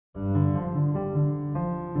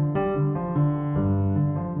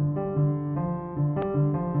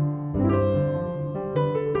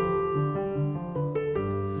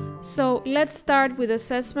So let's start with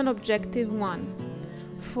assessment objective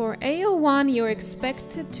 1. For AO1, you're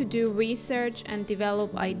expected to do research and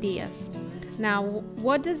develop ideas. Now,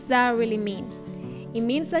 what does that really mean? It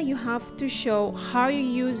means that you have to show how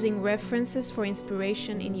you're using references for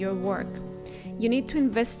inspiration in your work. You need to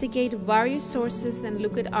investigate various sources and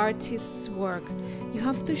look at artists' work. You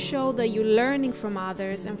have to show that you're learning from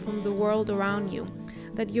others and from the world around you,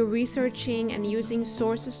 that you're researching and using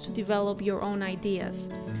sources to develop your own ideas.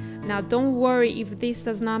 Now, don't worry if this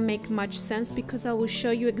does not make much sense, because I will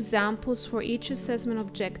show you examples for each assessment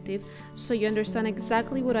objective so you understand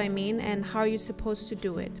exactly what I mean and how you're supposed to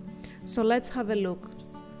do it. So let's have a look.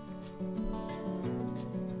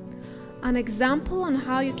 An example on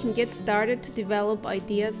how you can get started to develop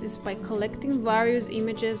ideas is by collecting various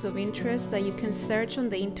images of interest that you can search on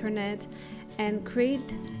the internet and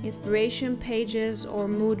create inspiration pages or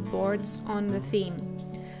mood boards on the theme.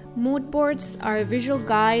 Mood boards are a visual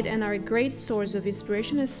guide and are a great source of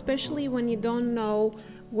inspiration, especially when you don't know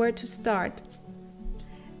where to start.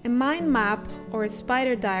 A mind map or a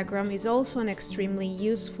spider diagram is also an extremely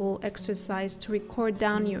useful exercise to record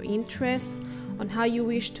down your interests on how you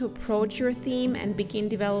wish to approach your theme and begin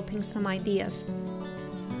developing some ideas.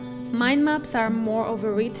 Mind maps are more of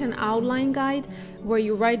a written outline guide where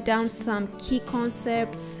you write down some key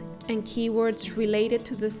concepts and keywords related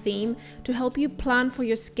to the theme to help you plan for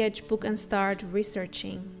your sketchbook and start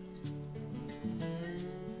researching.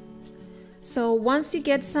 So once you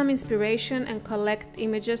get some inspiration and collect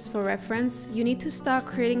images for reference, you need to start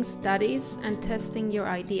creating studies and testing your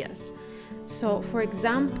ideas. So for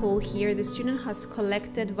example, here the student has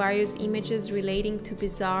collected various images relating to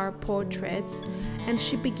bizarre portraits, and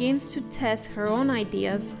she begins to test her own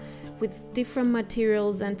ideas with different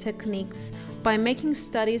materials and techniques by making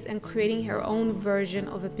studies and creating her own version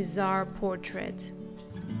of a bizarre portrait.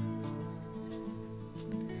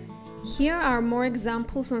 Here are more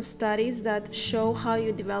examples on studies that show how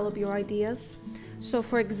you develop your ideas. So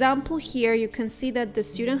for example, here you can see that the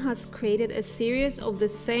student has created a series of the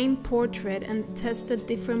same portrait and tested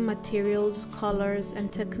different materials, colors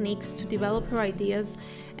and techniques to develop her ideas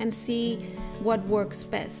and see what works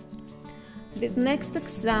best. This next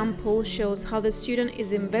example shows how the student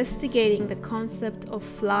is investigating the concept of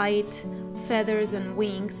flight, feathers and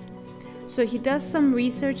wings. So he does some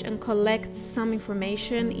research and collects some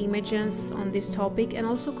information, images on this topic, and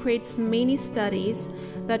also creates mini studies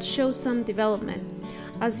that show some development.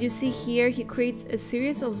 As you see here, he creates a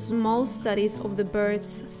series of small studies of the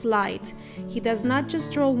bird's flight. He does not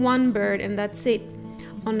just draw one bird and that's it.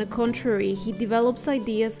 On the contrary, he develops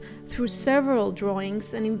ideas through several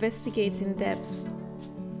drawings and investigates in depth.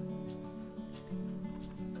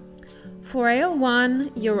 For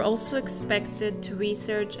AO1, you're also expected to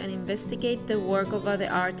research and investigate the work of other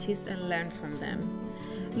artists and learn from them.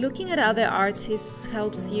 Looking at other artists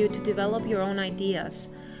helps you to develop your own ideas.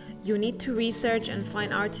 You need to research and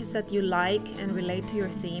find artists that you like and relate to your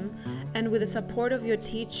theme, and with the support of your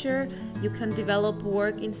teacher, you can develop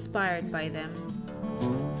work inspired by them.